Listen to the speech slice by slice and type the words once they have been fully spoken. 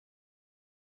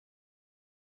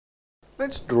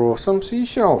Let's draw some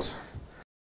seashells.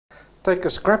 Take a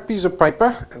scrap piece of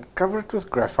paper and cover it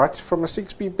with graphite from a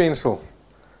 6B pencil.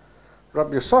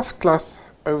 Rub your soft cloth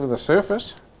over the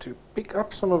surface to pick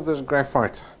up some of this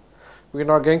graphite. We are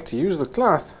now going to use the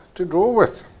cloth to draw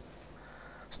with.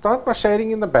 Start by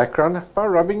shading in the background by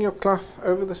rubbing your cloth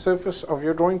over the surface of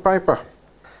your drawing paper.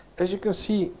 As you can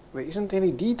see, there isn't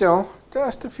any detail,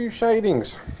 just a few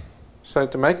shadings. So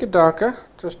to make it darker,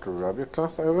 just rub your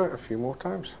cloth over a few more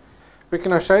times. We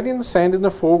can now shade in the sand in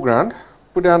the foreground,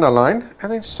 put down a line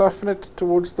and then soften it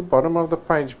towards the bottom of the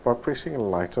page by pressing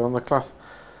lighter on the cloth.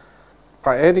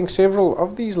 By adding several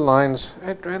of these lines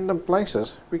at random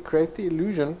places, we create the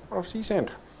illusion of sea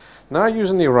sand. Now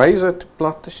use an eraser to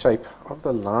plot the shape of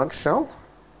the large shell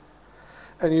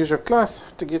and use your cloth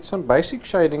to get some basic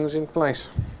shadings in place.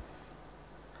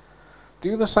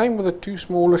 Do the same with the two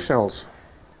smaller shells.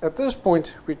 At this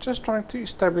point, we're just trying to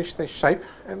establish their shape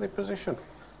and their position.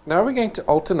 Now we're going to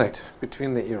alternate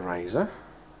between the eraser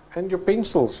and your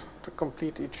pencils to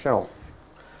complete each shell.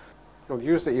 You'll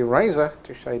use the eraser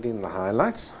to shade in the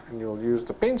highlights and you'll use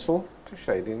the pencil to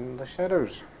shade in the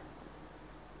shadows.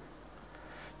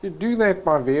 You do that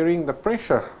by varying the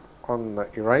pressure on the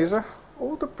eraser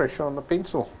or the pressure on the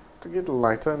pencil to get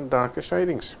lighter and darker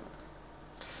shadings.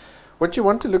 What you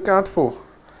want to look out for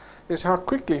is how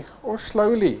quickly or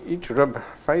slowly each rib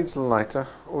fades lighter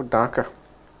or darker.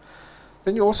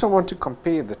 Then you also want to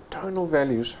compare the tonal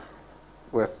values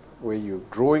with where you're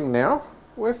drawing now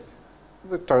with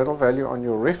the tonal value on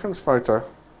your reference photo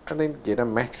and then get a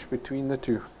match between the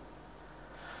two.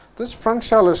 This front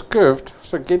shell is curved,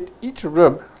 so get each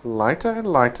rib lighter and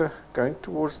lighter going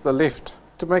towards the left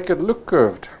to make it look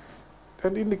curved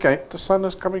and indicate the sun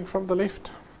is coming from the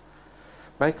left.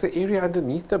 Make the area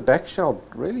underneath the back shell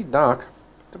really dark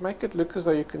to make it look as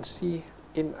though you can see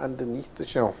in underneath the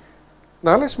shell.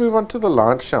 Now let's move on to the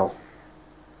large shell.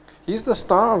 He's the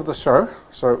star of the show,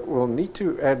 so we'll need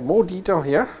to add more detail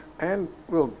here and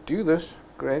we'll do this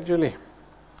gradually.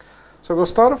 So we'll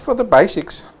start off with the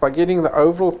basics by getting the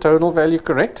overall tonal value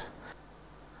correct.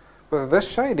 With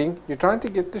this shading, you're trying to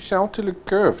get the shell to look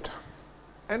curved.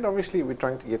 And obviously we're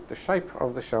trying to get the shape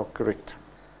of the shell correct.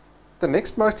 The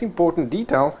next most important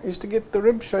detail is to get the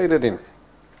ribs shaded in.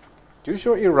 Use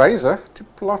your eraser to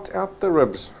plot out the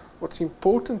ribs. What's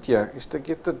important here is to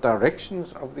get the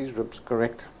directions of these ribs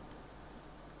correct.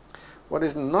 What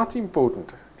is not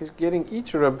important is getting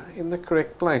each rib in the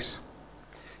correct place.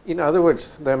 In other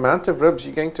words, the amount of ribs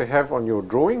you're going to have on your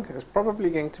drawing is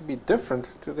probably going to be different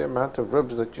to the amount of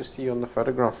ribs that you see on the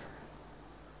photograph.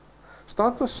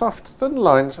 Start with soft thin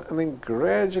lines and then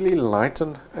gradually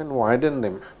lighten and widen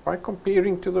them by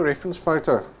comparing to the reference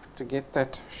photo to get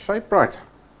that shape right.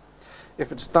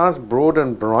 If it starts broad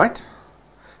and bright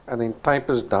and then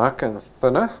tapers darker and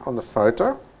thinner on the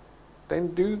photo,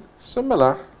 then do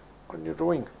similar on your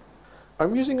drawing.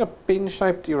 I'm using a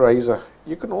pen-shaped eraser.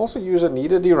 You can also use a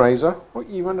kneaded eraser or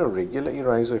even a regular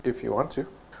eraser if you want to.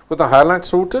 With the highlights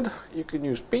sorted, you can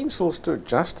use pencils to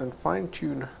adjust and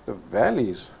fine-tune the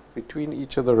valleys between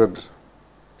each of the ribs.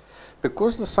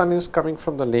 Because the sun is coming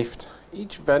from the left,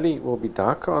 each valley will be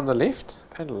darker on the left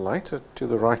and lighter to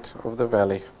the right of the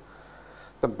valley.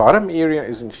 The bottom area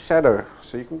is in shadow,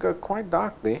 so you can go quite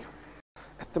dark there.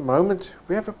 At the moment,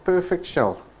 we have a perfect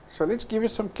shell. So let's give it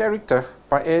some character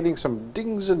by adding some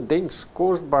dings and dents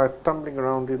caused by tumbling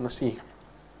around in the sea.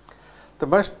 The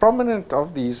most prominent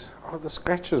of these are the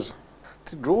scratches.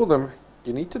 To draw them,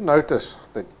 you need to notice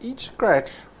that each scratch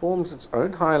forms its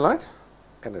own highlight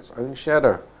and its own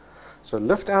shadow. So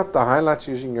lift out the highlights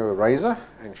using your eraser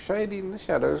and shade in the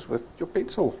shadows with your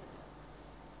pencil.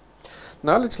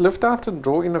 Now let's lift out and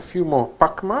draw in a few more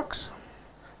puck marks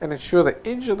and ensure the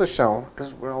edge of the shell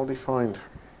is well defined.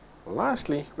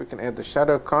 Lastly, we can add the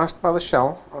shadow cast by the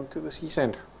shell onto the sea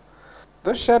sand.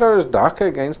 This shadow is darker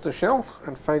against the shell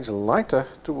and fades lighter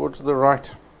towards the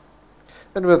right.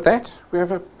 And with that, we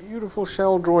have a beautiful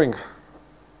shell drawing.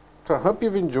 So I hope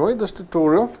you've enjoyed this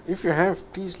tutorial. If you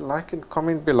have, please like and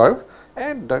comment below.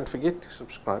 And don't forget to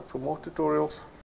subscribe for more tutorials.